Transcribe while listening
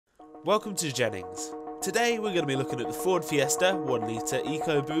Welcome to Jennings. Today we're going to be looking at the Ford Fiesta 1.0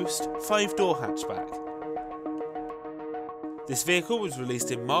 EcoBoost 5-door hatchback. This vehicle was released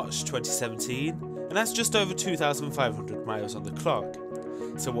in March 2017 and has just over 2,500 miles on the clock.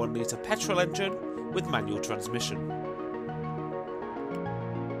 It's a 1-litre petrol engine with manual transmission.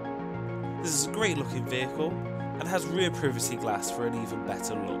 This is a great looking vehicle and has rear privacy glass for an even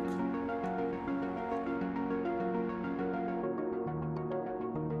better look.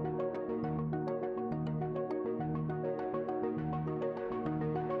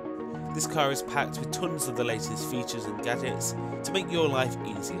 This car is packed with tons of the latest features and gadgets to make your life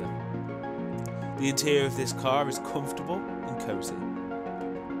easier. The interior of this car is comfortable and cosy.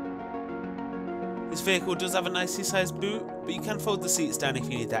 This vehicle does have a nicely sized boot, but you can fold the seats down if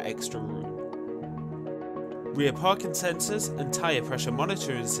you need that extra room. Rear parking sensors and tyre pressure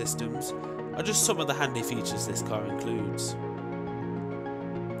monitoring systems are just some of the handy features this car includes.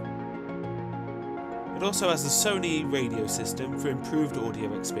 It also has a Sony radio system for improved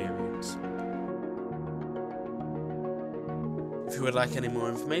audio experience. If you would like any more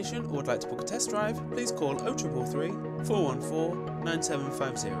information or would like to book a test drive, please call 0333 414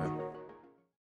 9750.